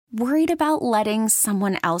Worried about letting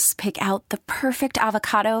someone else pick out the perfect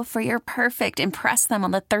avocado for your perfect impress them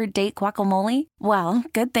on the third date guacamole? Well,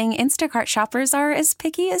 good thing Instacart shoppers are as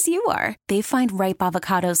picky as you are. They find ripe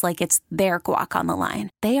avocados like it's their guac on the line.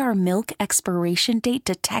 They are milk expiration date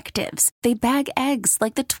detectives. They bag eggs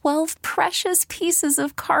like the 12 precious pieces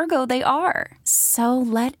of cargo they are. So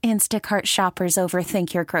let Instacart shoppers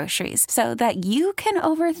overthink your groceries so that you can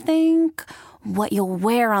overthink what you'll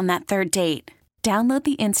wear on that third date. Download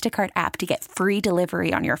the Instacart app to get free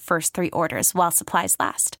delivery on your first 3 orders while supplies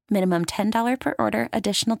last. Minimum $10 per order.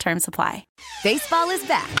 Additional terms apply. Baseball is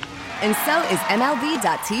back, and so is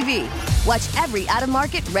MLB.tv. Watch every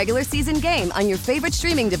out-of-market regular season game on your favorite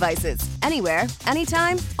streaming devices. Anywhere,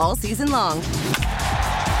 anytime, all season long.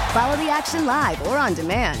 Follow the action live or on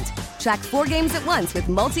demand. Track 4 games at once with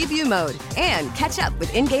multi-view mode and catch up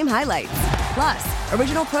with in-game highlights. Plus,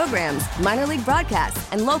 original programs, minor league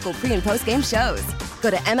broadcasts, and local pre- and post-game shows. Go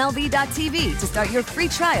to MLB.tv to start your free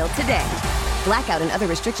trial today. Blackout and other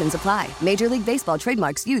restrictions apply. Major League Baseball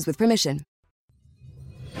trademarks used with permission.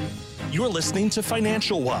 You're listening to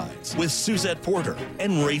Financial Wise with Suzette Porter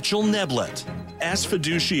and Rachel Neblett. As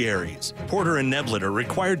fiduciaries, Porter and Neblett are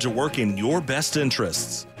required to work in your best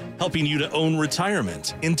interests, helping you to own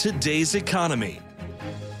retirement in today's economy.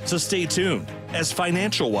 So stay tuned as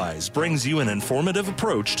Financial Wise brings you an informative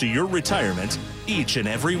approach to your retirement each and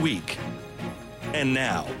every week. And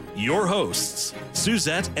now, your hosts,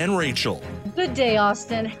 Suzette and Rachel. Good day,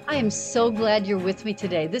 Austin. I am so glad you're with me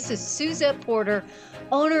today. This is Suzette Porter,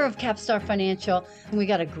 owner of Capstar Financial, and we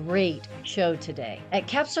got a great show today. At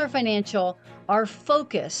Capstar Financial, our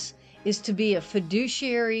focus is to be a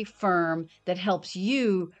fiduciary firm that helps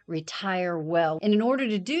you retire well. And in order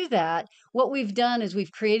to do that, what we've done is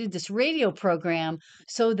we've created this radio program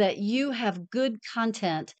so that you have good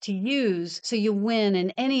content to use so you win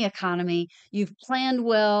in any economy. You've planned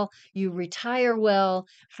well, you retire well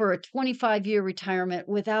for a 25-year retirement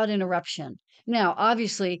without interruption. Now,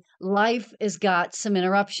 obviously, life has got some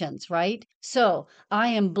interruptions, right? So I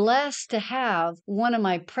am blessed to have one of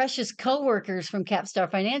my precious coworkers from Capstar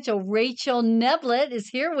Financial, Rachel Neblett, is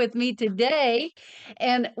here with me today.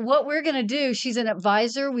 And what we're going to do, she's an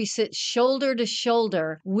advisor. We sit shoulder to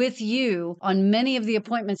shoulder with you on many of the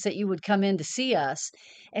appointments that you would come in to see us.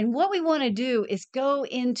 And what we want to do is go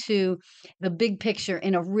into the big picture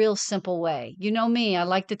in a real simple way. You know me, I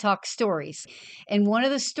like to talk stories. And one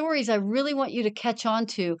of the stories I really want you to catch on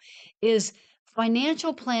to is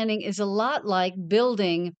financial planning is a lot like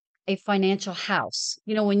building a financial house.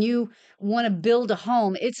 You know, when you want to build a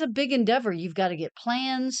home, it's a big endeavor. You've got to get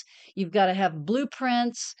plans, you've got to have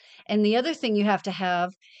blueprints. And the other thing you have to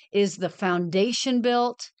have is the foundation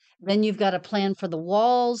built. Then you've got a plan for the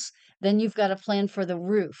walls. Then you've got a plan for the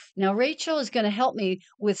roof. Now, Rachel is going to help me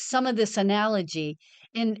with some of this analogy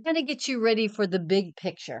and kind of get you ready for the big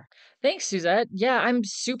picture. Thanks, Suzette. Yeah, I'm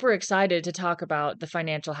super excited to talk about the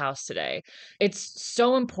financial house today. It's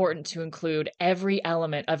so important to include every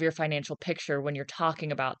element of your financial picture when you're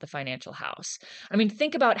talking about the financial house. I mean,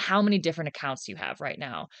 think about how many different accounts you have right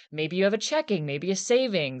now. Maybe you have a checking, maybe a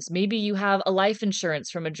savings, maybe you have a life insurance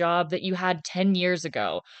from a job that you had 10 years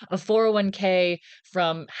ago, a 401k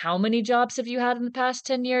from how many jobs have you had in the past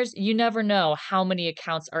 10 years? You never know how many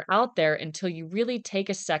accounts are out there until you really take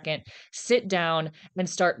a second, sit down, and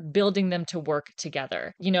start building them to work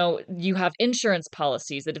together. You know, you have insurance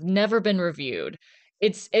policies that have never been reviewed.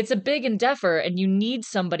 It's a big endeavor, and you need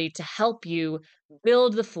somebody to help you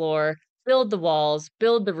build the floor, build the walls,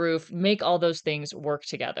 build the roof, make all those things work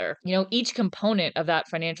together. You know, each component of that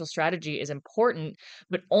financial strategy is important,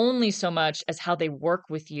 but only so much as how they work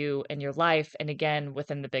with you and your life, and again,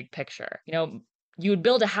 within the big picture. You know, you would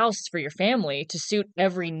build a house for your family to suit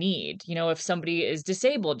every need. You know, if somebody is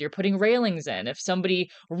disabled, you're putting railings in. If somebody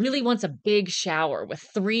really wants a big shower with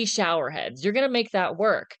 3 shower heads, you're going to make that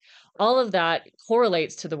work. All of that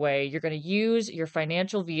correlates to the way you're going to use your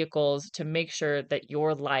financial vehicles to make sure that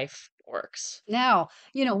your life works. Now,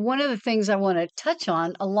 you know, one of the things I want to touch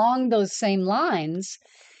on along those same lines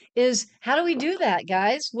is how do we do that,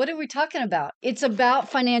 guys? What are we talking about? It's about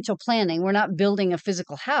financial planning. We're not building a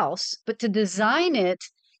physical house, but to design it,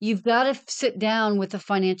 you've got to sit down with a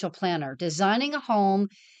financial planner. Designing a home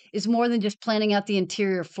is more than just planning out the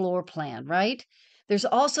interior floor plan, right? There's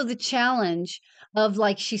also the challenge of,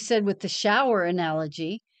 like she said with the shower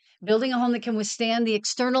analogy, building a home that can withstand the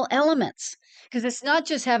external elements. Because it's not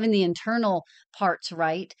just having the internal parts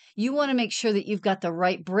right. You want to make sure that you've got the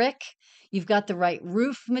right brick, you've got the right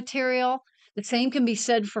roof material. The same can be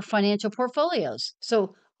said for financial portfolios.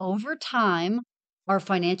 So over time, our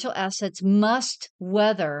financial assets must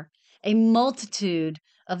weather a multitude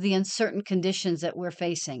of the uncertain conditions that we're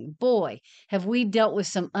facing. Boy, have we dealt with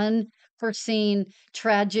some unforeseen,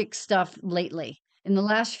 tragic stuff lately. In the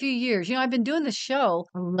last few years, I've been doing this show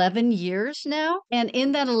 11 years now. And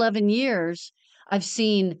in that 11 years, I've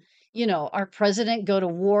seen, our president go to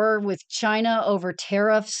war with China over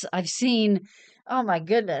tariffs. I've seen, oh my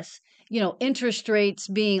goodness, interest rates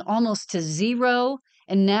being almost to zero.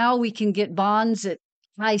 And now we can get bonds at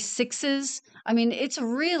high sixes. I mean, it's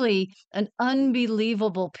really an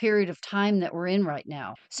unbelievable period of time that we're in right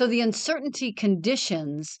now. So the uncertainty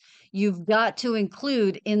conditions you've got to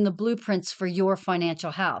include in the blueprints for your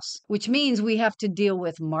financial house, which means we have to deal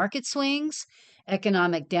with market swings,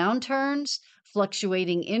 economic downturns,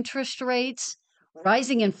 fluctuating interest rates.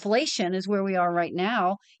 Rising inflation is where we are right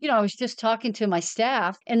now. I was just talking to my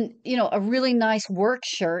staff and, a really nice work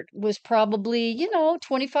shirt was probably,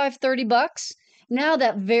 25, $30. Now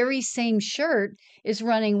that very same shirt is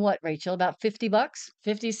running what, Rachel, about $50?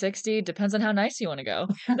 50, 60, depends on how nice you want to go.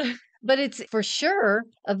 But it's for sure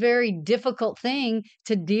a very difficult thing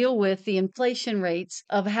to deal with the inflation rates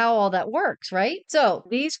of how all that works, right? So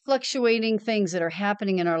these fluctuating things that are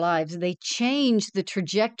happening in our lives, they change the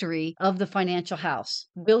trajectory of the financial house.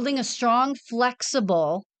 Building a strong,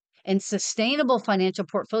 flexible, and sustainable financial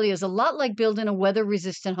portfolio is a lot like building a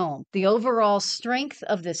weather-resistant home. The overall strength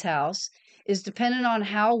of this house is dependent on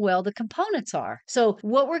how well the components are. So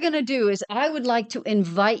what we're going to do is I would like to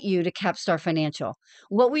invite you to Capstar Financial.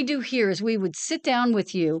 What we do here is we would sit down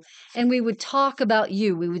with you and we would talk about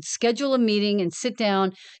you. We would schedule a meeting and sit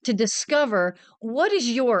down to discover what does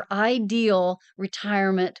your ideal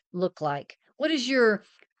retirement look like? What does your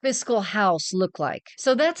fiscal house look like?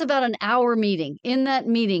 So that's about an hour meeting. In that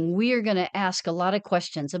meeting, we are going to ask a lot of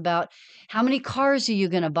questions about how many cars are you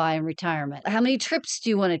going to buy in retirement? How many trips do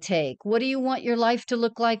you want to take? What do you want your life to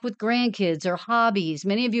look like with grandkids or hobbies?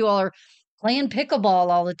 Many of you all are playing pickleball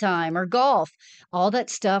all the time or golf. All that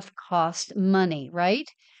stuff costs money, right?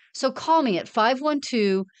 So call me at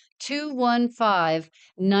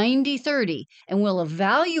 512-215-9030 and we'll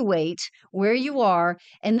evaluate where you are.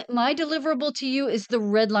 And my deliverable to you is the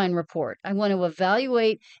red line report. I want to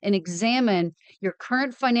evaluate and examine your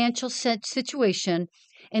current financial situation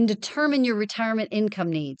and determine your retirement income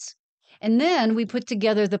needs. And then we put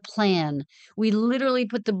together the plan. We literally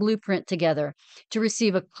put the blueprint together to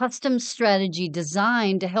receive a custom strategy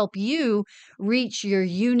designed to help you reach your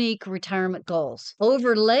unique retirement goals.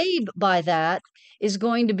 Overlaid by that is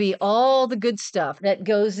going to be all the good stuff that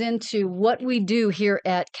goes into what we do here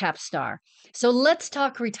at Capstar. So let's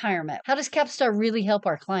talk retirement. How does Capstar really help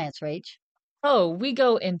our clients, Rach? Oh, we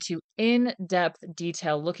go into in-depth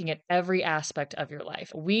detail looking at every aspect of your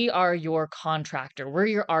life. We are your contractor. We're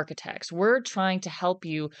your architects. We're trying to help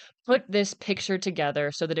you put this picture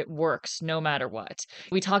together so that it works no matter what.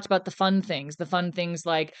 We talked about the fun things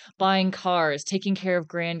like buying cars, taking care of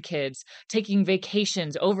grandkids, taking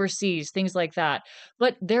vacations overseas, things like that.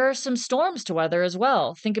 But there are some storms to weather as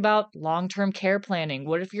well. Think about long-term care planning.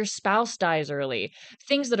 What if your spouse dies early?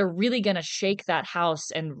 Things that are really going to shake that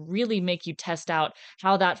house and really make you test out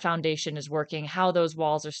how that foundation is working, how those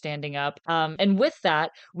walls are standing up. And with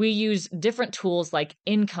that, we use different tools like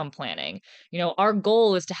income planning. Our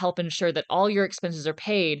goal is to help ensure that all your expenses are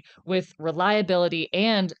paid with reliability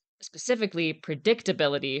and specifically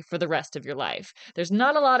predictability for the rest of your life. There's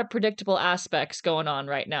not a lot of predictable aspects going on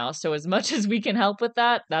right now. So as much as we can help with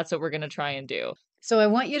that, that's what we're going to try and do. So I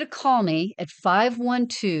want you to call me at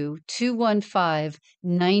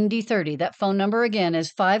 512-215-9030. That phone number again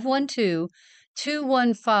is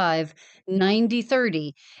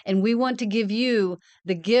 512-215-9030. And we want to give you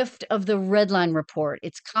the gift of the Red Line Report.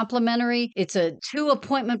 It's complimentary. It's a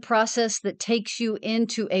 2-appointment process that takes you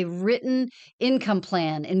into a written income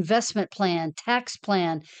plan, investment plan, tax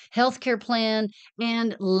plan, healthcare plan,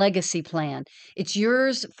 and legacy plan. It's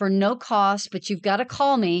yours for no cost, but you've got to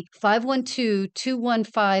call me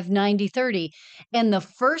 512-215-9030. And the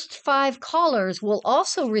first 5 callers will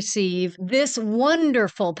also receive this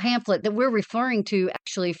wonderful pamphlet that we're referring to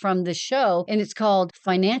actually from the show. And it's called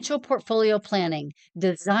Financial Portfolio Planning,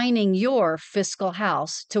 Designing Your Fiscal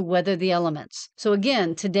House to Weather the Elements. So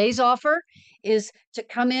again, today's offer is to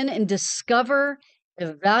come in and discover,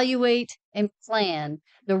 evaluate, and plan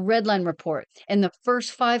the Red Line Report. And the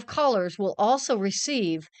first 5 callers will also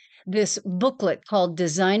receive this booklet called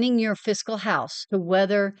Designing Your Fiscal House to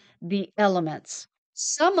Weather the Elements.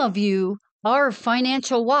 Some of you are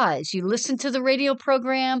financial wise. You listen to the radio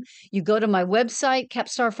program, you go to my website,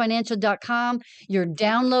 capstarfinancial.com, you're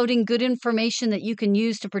downloading good information that you can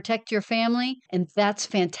use to protect your family, and that's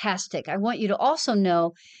fantastic. I want you to also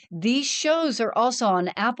know these shows are also on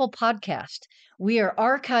Apple Podcast. We are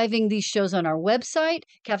archiving these shows on our website,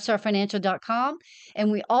 capstarfinancial.com,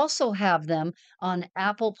 and we also have them on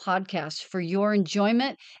Apple Podcasts for your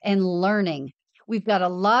enjoyment and learning. We've got a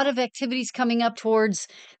lot of activities coming up towards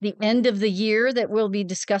the end of the year that we'll be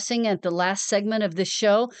discussing at the last segment of this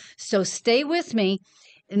show. So stay with me.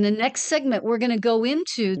 In the next segment, we're going to go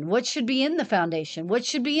into what should be in the foundation, what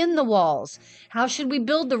should be in the walls, how should we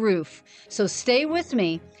build the roof. So stay with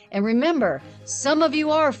me. And remember, some of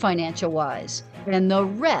you are financial wise, and the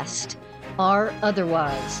rest are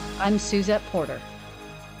otherwise. I'm Suzette Porter.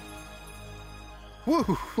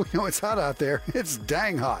 Woo! It's hot out there. It's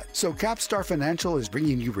dang hot. So Capstar Financial is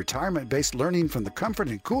bringing you retirement-based learning from the comfort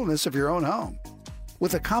and coolness of your own home,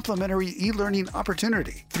 with a complimentary e-learning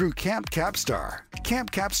opportunity through Camp Capstar.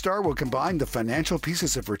 Camp Capstar will combine the financial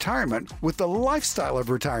pieces of retirement with the lifestyle of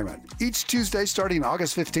retirement, each Tuesday starting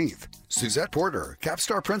August 15th. Suzette Porter,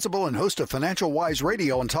 Capstar principal and host of Financial Wise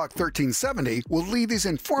Radio on Talk 1370, will lead these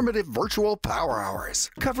informative virtual power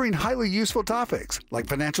hours, covering highly useful topics like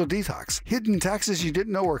financial detox, hidden taxes you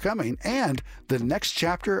didn't know were coming, and the next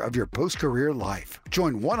chapter of your post-career life.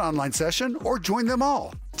 Join one online session or join them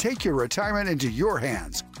all. Take your retirement into your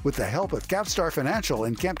hands with the help of Capstar Financial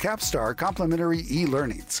and Camp Capstar complimentary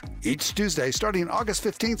e-learnings, each Tuesday starting August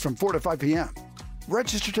 15th from 4 to 5 p.m.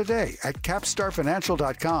 Register today at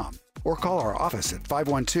capstarfinancial.com or call our office at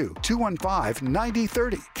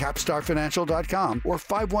 512-215-9030, capstarfinancial.com or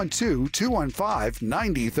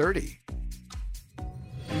 512-215-9030.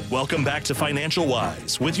 Welcome back to Financial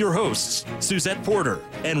Wise with your hosts, Suzette Porter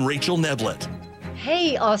and Rachel Neblett.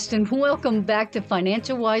 Hey, Austin, welcome back to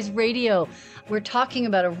Financial Wise Radio. We're talking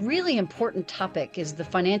about a really important topic, is the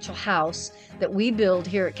financial house that we build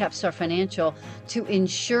here at Capstar Financial to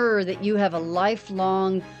ensure that you have a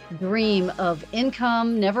lifelong dream of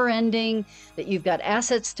income, never ending, that you've got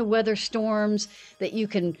assets to weather storms, that you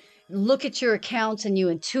can look at your accounts and you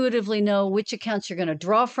intuitively know which accounts you're going to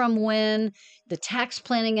draw from when, the tax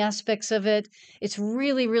planning aspects of it. It's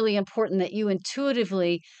really, really important that you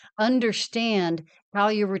intuitively understand how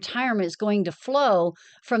your retirement is going to flow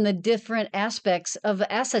from the different aspects of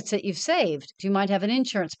assets that you've saved. You might have an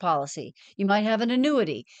insurance policy. You might have an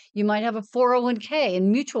annuity. You might have a 401k and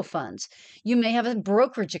mutual funds. You may have a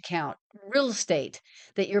brokerage account, real estate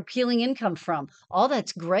that you're peeling income from. All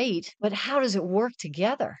that's great, but how does it work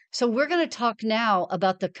together? So we're going to talk now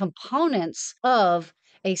about the components of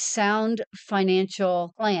a sound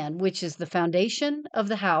financial plan, which is the foundation of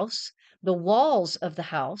the house, the walls of the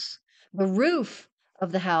house, the roof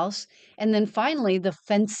of the house, and then finally the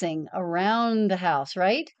fencing around the house,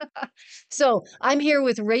 right? So I'm here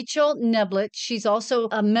with Rachel Neblett. She's also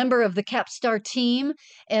a member of the Capstar team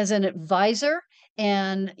as an advisor.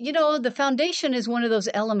 And, you know, the foundation is one of those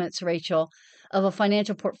elements, Rachel, of a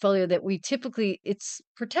financial portfolio that we typically, it's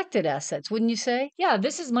protected assets, wouldn't you say? Yeah,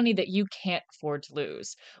 this is money that you can't afford to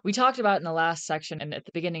lose. We talked about in the last section and at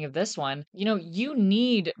the beginning of this one, you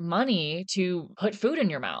need money to put food in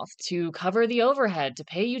your mouth, to cover the overhead, to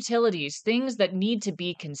pay utilities, things that need to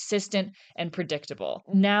be consistent and predictable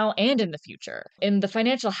now and in the future. In the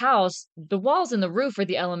financial house, the walls and the roof are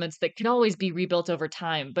the elements that can always be rebuilt over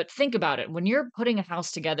time. But think about it. When you're putting a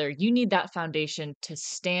house together, you need that foundation to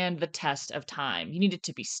stand the test of time. You need it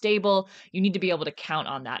to be stable. You need to be able to count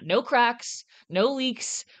on that. No cracks, no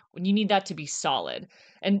leaks. You need that to be solid.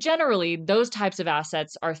 And generally, those types of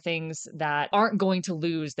assets are things that aren't going to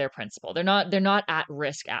lose their principal. They're not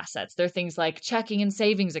at-risk assets. They're things like checking and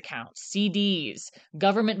savings accounts, CDs,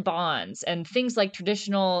 government bonds, and things like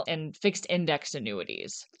traditional and fixed index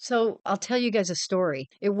annuities. So I'll tell you guys a story.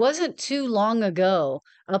 It wasn't too long ago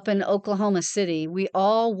up in Oklahoma City, we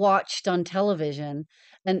all watched on television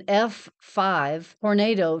an F5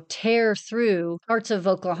 tornado tear through parts of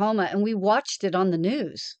Oklahoma, and we watched it on the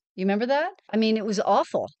news. You remember that? I mean, it was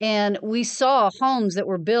awful. And we saw homes that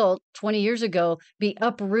were built 20 years ago be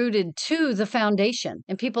uprooted to the foundation,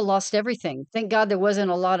 and people lost everything. Thank God there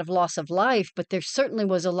wasn't a lot of loss of life, but there certainly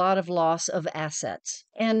was a lot of loss of assets.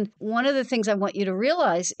 And one of the things I want you to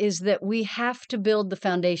realize is that we have to build the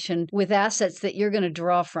foundation with assets that you're going to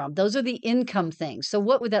draw from. Those are the income things. So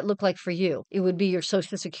what would that look like for you? It would be your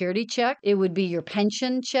Social Security check. It would be your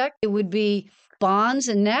pension check. It would be bonds.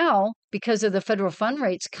 And now, because of the federal fund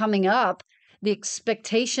rates coming up, the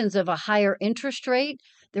expectations of a higher interest rate,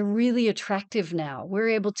 they're really attractive now. We're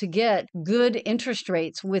able to get good interest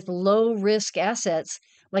rates with low risk assets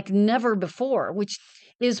like never before, which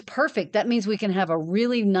is perfect. That means we can have a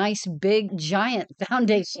really nice, big, giant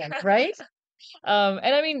foundation, right? And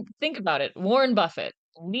I mean, think about it. Warren Buffett,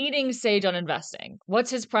 leading sage on investing. What's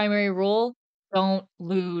his primary rule? don't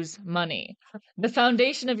lose money. The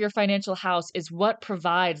foundation of your financial house is what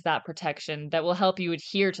provides that protection that will help you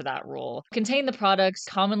adhere to that rule. Contain the products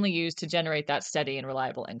commonly used to generate that steady and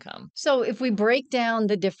reliable income. So, if we break down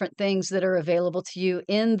the different things that are available to you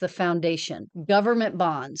in the foundation, government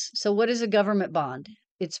bonds. So, what is a government bond?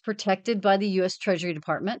 It's protected by the U.S. Treasury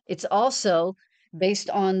Department. It's also based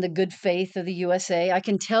on the good faith of the USA. I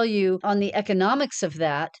can tell you on the economics of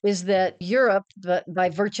that is that Europe, but by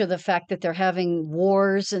virtue of the fact that they're having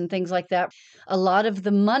wars and things like that, a lot of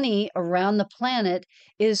the money around the planet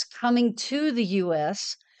is coming to the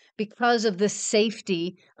US because of the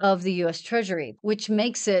safety of the US Treasury, which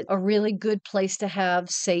makes it a really good place to have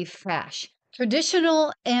safe cash.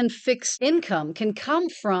 Traditional and fixed income can come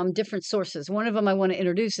from different sources. One of them I want to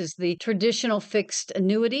introduce is the traditional fixed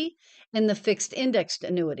annuity and the fixed indexed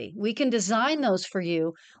annuity. We can design those for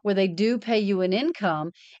you where they do pay you an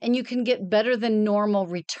income and you can get better than normal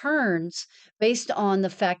returns based on the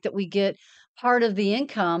fact that we get part of the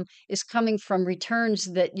income is coming from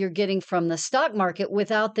returns that you're getting from the stock market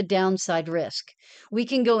without the downside risk. We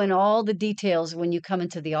can go in all the details when you come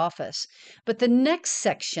into the office. But the next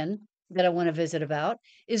section that I want to visit about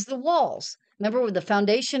is the walls. Remember, the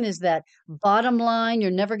foundation is that bottom line.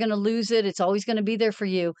 You're never going to lose it. It's always going to be there for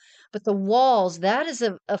you. But the walls, that is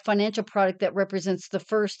a financial product that represents the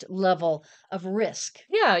first level of risk.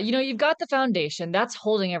 Yeah, you've got the foundation that's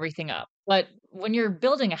holding everything up. But when you're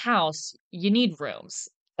building a house, you need rooms.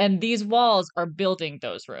 And these walls are building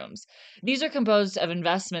those rooms. These are composed of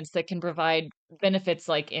investments that can provide benefits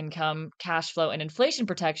like income, cash flow, and inflation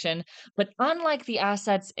protection. But unlike the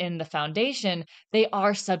assets in the foundation, they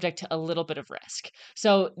are subject to a little bit of risk.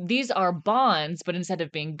 So these are bonds, but instead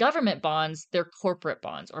of being government bonds, they're corporate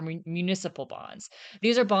bonds or municipal bonds.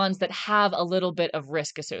 These are bonds that have a little bit of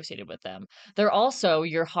risk associated with them. They're also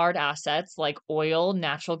your hard assets like oil,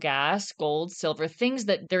 natural gas, gold, silver, things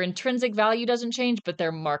that their intrinsic value doesn't change, but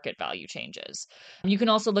their market value changes. You can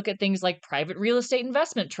also look at things like private real estate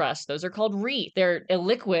investment trusts. Those are called REIT. They're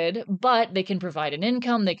illiquid, but they can provide an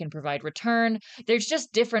income, they can provide return. There's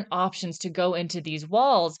just different options to go into these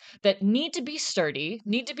walls that need to be sturdy,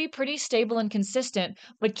 need to be pretty stable and consistent,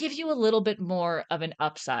 but give you a little bit more of an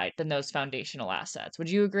upside than those foundational assets.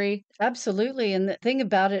 Would you agree? Absolutely. And the thing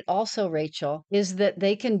about it also, Rachel, is that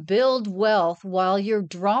they can build wealth while you're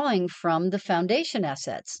drawing from the foundation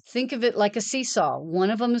assets. Think of it like a seesaw.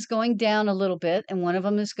 One of them is going down a little bit and one of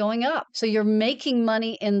them is going up. So you're making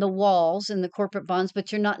money in the walls, in the corporate bonds,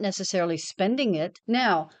 but you're not necessarily spending it.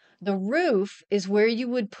 Now, the roof is where you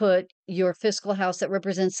would put your fiscal house that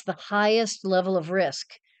represents the highest level of risk.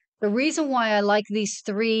 The reason why I like these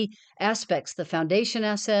three aspects, the foundation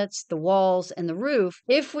assets, the walls, and the roof,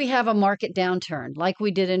 if we have a market downturn like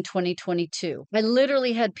we did in 2022, I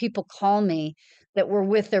literally had people call me that were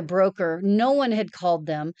with their broker. No one had called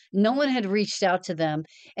them. No one had reached out to them.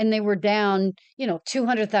 And they were down,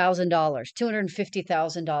 $200,000,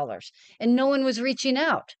 $250,000. And no one was reaching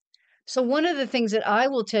out. So one of the things that I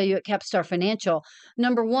will tell you at Capstar Financial,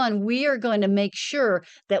 number one, we are going to make sure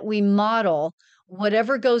that we model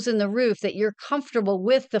whatever goes in the roof, that you're comfortable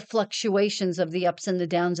with the fluctuations of the ups and the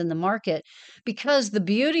downs in the market. Because the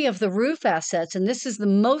beauty of the roof assets, and this is the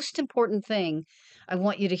most important thing I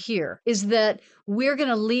want you to hear, is that we're going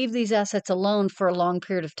to leave these assets alone for a long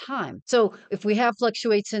period of time. So if we have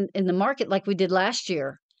fluctuations in the market like we did last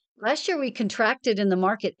year we contracted in the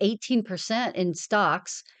market 18% in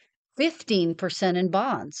stocks, 15% in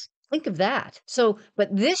bonds. Think of that. So,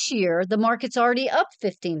 but this year, the market's already up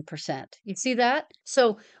 15%. You see that?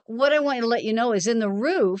 So, what I want to let you know is in the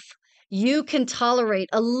roof, you can tolerate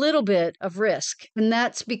a little bit of risk. And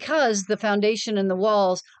that's because the foundation and the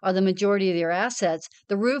walls are the majority of your assets.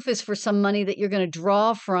 The roof is for some money that you're going to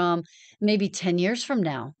draw from maybe 10 years from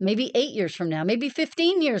now, maybe 8 years from now, maybe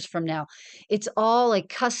 15 years from now. It's all a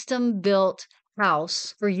custom built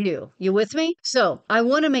house for you. You with me? So I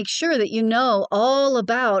want to make sure that you know all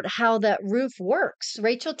about how that roof works.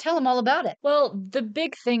 Rachel, tell them all about it. Well, the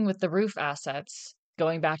big thing with the roof assets,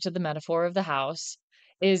 going back to the metaphor of the house,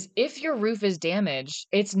 is if your roof is damaged,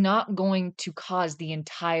 it's not going to cause the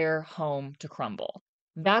entire home to crumble.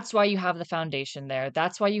 That's why you have the foundation there.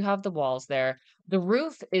 That's why you have the walls there. The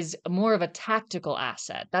roof is more of a tactical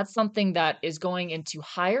asset. That's something that is going into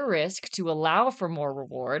higher risk to allow for more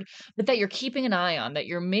reward, but that you're keeping an eye on, that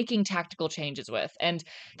you're making tactical changes with. And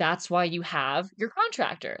that's why you have your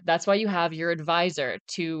contractor. That's why you have your advisor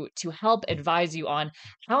to help advise you on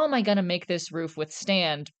how am I going to make this roof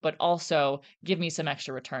withstand, but also give me some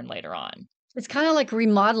extra return later on. It's kind of like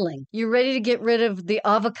remodeling. You're ready to get rid of the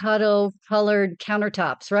avocado colored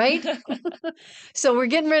countertops, right? So we're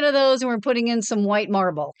getting rid of those and we're putting in some white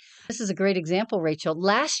marble. This is a great example, Rachel.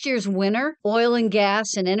 Last year's winner, oil and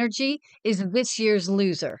gas and energy, is this year's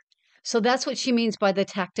loser. So that's what she means by the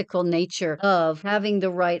tactical nature of having the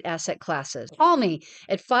right asset classes. Call me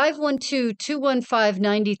at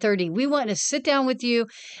 512-215-9030. We want to sit down with you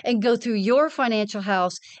and go through your financial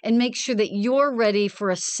house and make sure that you're ready for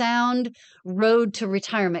a sound road to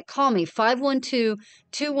retirement. Call me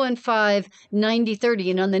 512-215-9030.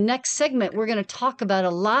 And on the next segment, we're going to talk about a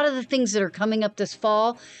lot of the things that are coming up this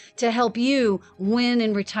fall to help you win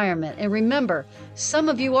in retirement. And remember, some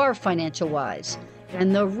of you are financial wise,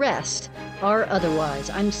 and the rest are otherwise.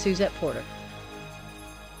 I'm Suzette Porter.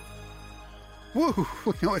 Woo,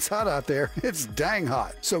 it's hot out there. It's dang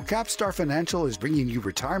hot. So Capstar Financial is bringing you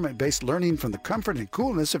retirement-based learning from the comfort and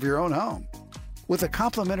coolness of your own home, with a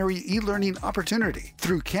complimentary e-learning opportunity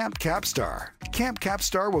through Camp Capstar. Camp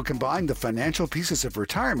Capstar will combine the financial pieces of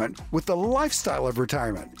retirement with the lifestyle of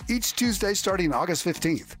retirement each Tuesday starting August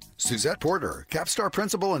 15th. Suzette Porter, Capstar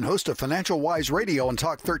principal and host of Financial Wise Radio on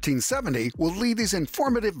Talk 1370, will lead these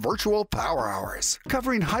informative virtual power hours,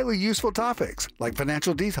 covering highly useful topics like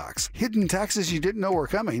financial detox, hidden taxes you didn't know were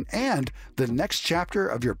coming, and the next chapter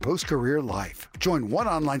of your post-career life. Join one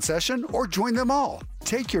online session or join them all.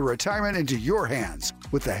 Take your retirement into your hands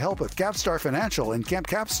with the help of Capstar Financial and Camp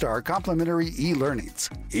Capstar complimentary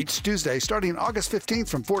e-learnings. Each Tuesday starting August 15th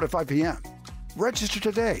from 4 to 5 p.m. Register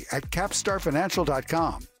today at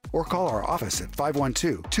capstarfinancial.com or call our office at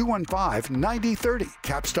 512-215-9030,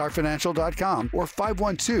 capstarfinancial.com or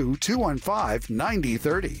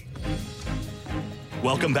 512-215-9030.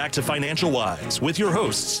 Welcome back to Financial Wise with your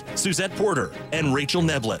hosts, Suzette Porter and Rachel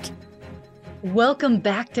Neblett. Welcome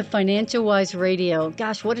back to Financial Wise Radio.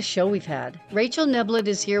 Gosh, what a show we've had. Rachel Neblett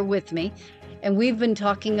is here with me, and we've been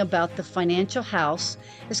talking about the financial house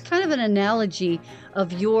as kind of an analogy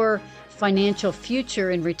of your financial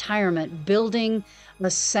future in retirement, building a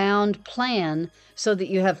sound plan so that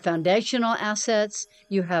you have foundational assets,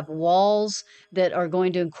 you have walls that are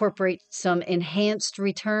going to incorporate some enhanced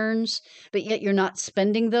returns, but yet you're not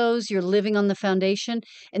spending those, you're living on the foundation.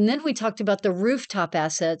 And then we talked about the rooftop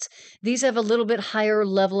assets. These have a little bit higher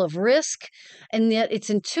level of risk, and yet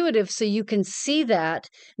it's intuitive so you can see that,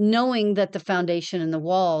 knowing that the foundation and the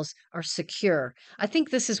walls are secure. I think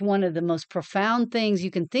this is one of the most profound things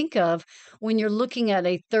you can think of when you're looking at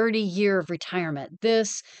a 30-year of retirement.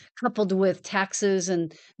 This, coupled with taxes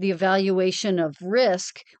and the evaluation of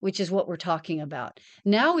risk, which is what we're talking about.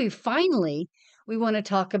 Now we want to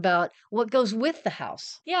talk about what goes with the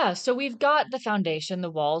house. Yeah, so we've got the foundation,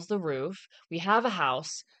 the walls, the roof. We have a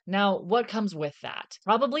house. Now, what comes with that?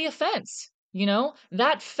 Probably a fence. You know,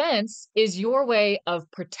 that fence is your way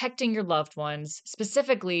of protecting your loved ones,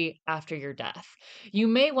 specifically after your death. You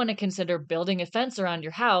may want to consider building a fence around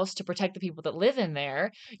your house to protect the people that live in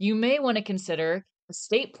there. You may want to consider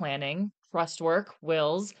estate planning, trust work,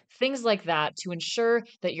 wills, things like that to ensure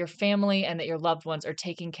that your family and that your loved ones are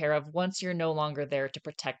taken care of once you're no longer there to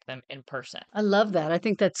protect them in person. I love that. I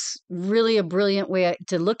think that's really a brilliant way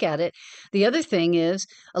to look at it. The other thing is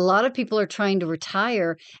a lot of people are trying to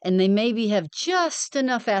retire and they maybe have just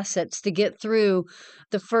enough assets to get through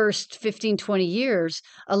the first 15, 20 years.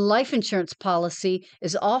 A life insurance policy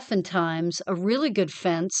is oftentimes a really good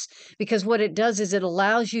fence because what it does is it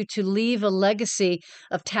allows you to leave a legacy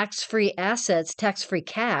of tax-free assets, tax-free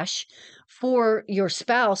cash for your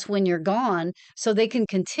spouse when you're gone so they can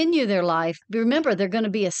continue their life. But remember, they're going to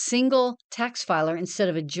be a single tax filer instead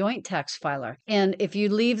of a joint tax filer. And if you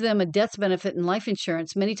leave them a death benefit in life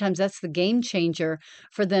insurance, many times that's the game changer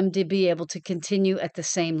for them to be able to continue at the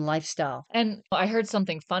same lifestyle. And I heard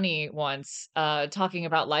something funny once talking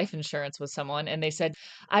about life insurance with someone, and they said,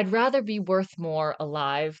 I'd rather be worth more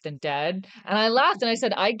alive than dead. And I laughed and I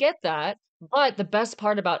said, I get that. But the best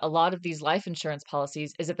part about a lot of these life insurance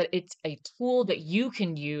policies is that it's a tool that you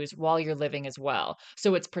can use while you're living as well.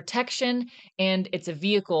 So it's protection and it's a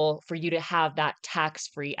vehicle for you to have that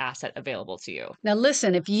tax-free asset available to you. Now,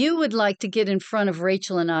 listen, if you would like to get in front of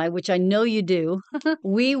Rachel and I, which I know you do,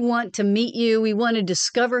 we want to meet you. We want to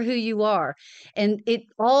discover who you are. And it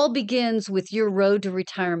all begins with your road to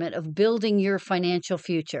retirement of building your financial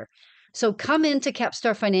future. So come into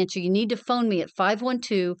Capstar Financial. You need to phone me at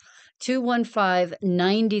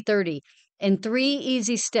 512-215-9030. in 3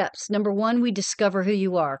 easy steps. Number 1, we discover who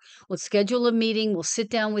you are. We'll schedule a meeting. We'll sit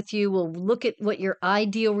down with you. We'll look at what your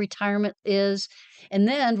ideal retirement is. And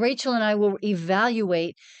then Rachel and I will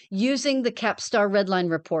evaluate using the Capstar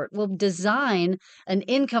Redline Report. We'll design an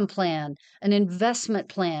income plan, an investment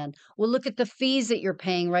plan. We'll look at the fees that you're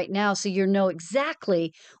paying right now so you know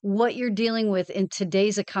exactly what you're dealing with in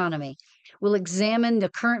today's economy. We'll examine the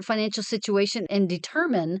current financial situation and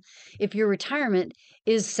determine if your retirement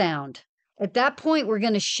is sound. At that point, we're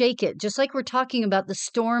going to shake it. Just like we're talking about the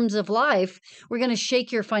storms of life, we're going to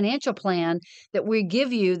shake your financial plan that we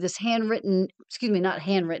give you, this not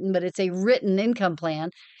handwritten, but it's a written income plan,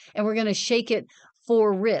 and we're going to shake it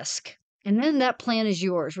for risk. And then that plan is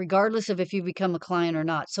yours, regardless of if you become a client or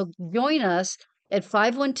not. So join us at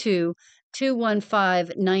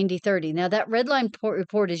 512-215-9030. Now, that Redline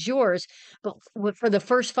report is yours, but for the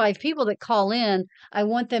first 5 people that call in, I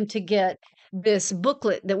want them to get this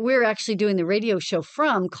booklet that we're actually doing the radio show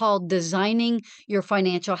from called Designing Your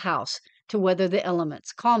Financial House to Weather the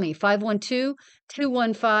Elements. Call me,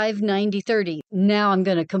 512-215-9030. Now I'm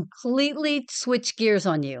going to completely switch gears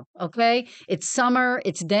on you, okay? It's summer.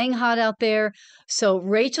 It's dang hot out there. So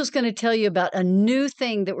Rachel's going to tell you about a new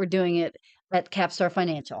thing that we're doing at Capstar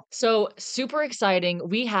Financial. So super exciting.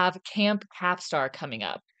 We have Camp Capstar coming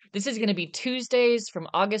up. This is going to be Tuesdays from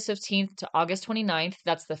August 15th to August 29th.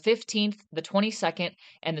 That's the 15th, the 22nd,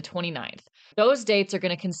 and the 29th. Those dates are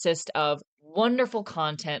going to consist of wonderful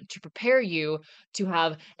content to prepare you to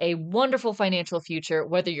have a wonderful financial future,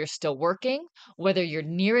 whether you're still working, whether you're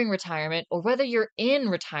nearing retirement, or whether you're in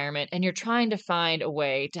retirement and you're trying to find a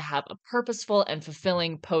way to have a purposeful and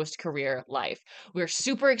fulfilling post-career life. We're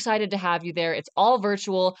super excited to have you there. It's all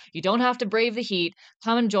virtual. You don't have to brave the heat.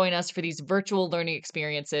 Come and join us for these virtual learning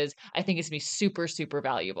experiences. I think it's going to be super, super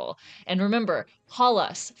valuable. And remember, call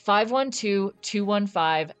us,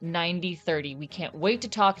 512-215-9030. We can't wait to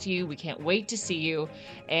talk to you. We can't wait to see you.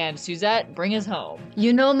 And Suzette, bring us home.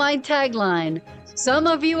 You know my tagline, some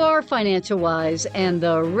of you are financial wise and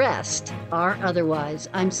the rest are otherwise.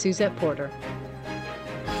 I'm Suzette Porter.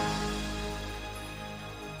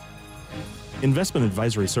 Investment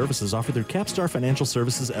advisory services offered through Capstar Financial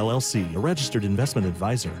Services, LLC, a registered investment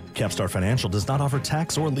advisor. Capstar Financial does not offer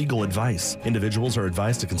tax or legal advice. Individuals are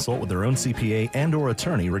advised to consult with their own CPA and or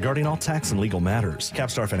attorney regarding all tax and legal matters.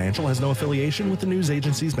 Capstar Financial has no affiliation with the news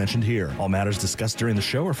agencies mentioned here. All matters discussed during the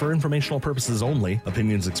show are for informational purposes only.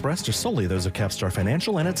 Opinions expressed are solely those of Capstar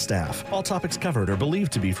Financial and its staff. All topics covered are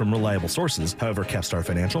believed to be from reliable sources. However, Capstar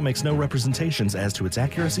Financial makes no representations as to its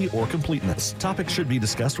accuracy or completeness. Topics should be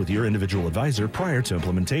discussed with your individual advisor prior to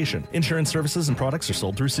implementation. Insurance services and products are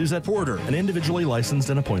sold through Suzette Porter, an individually licensed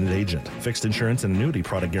and appointed agent. Fixed insurance and annuity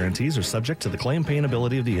product guarantees are subject to the claim paying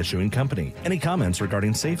ability of the issuing company. Any comments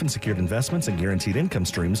regarding safe and secured investments and guaranteed income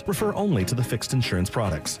streams refer only to the fixed insurance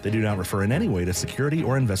products. They do not refer in any way to security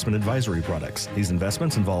or investment advisory products. These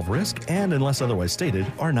investments involve risk and, unless otherwise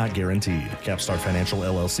stated, are not guaranteed. Capstar Financial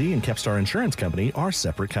LLC and Capstar Insurance Company are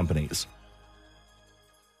separate companies.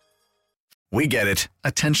 We get it.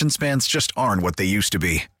 Attention spans just aren't what they used to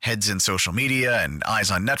be. Heads in social media and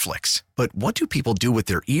eyes on Netflix. But what do people do with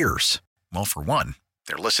their ears? Well, for one,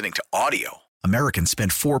 they're listening to audio. Americans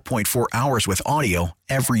spend 4.4 hours with audio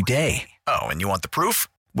every day. Oh, and you want the proof?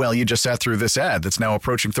 Well, you just sat through this ad that's now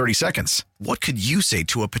approaching 30 seconds. What could you say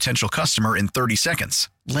to a potential customer in 30 seconds?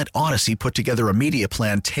 Let Odyssey put together a media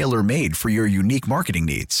plan tailor-made for your unique marketing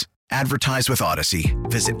needs. Advertise with Odyssey.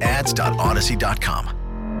 Visit ads.odyssey.com.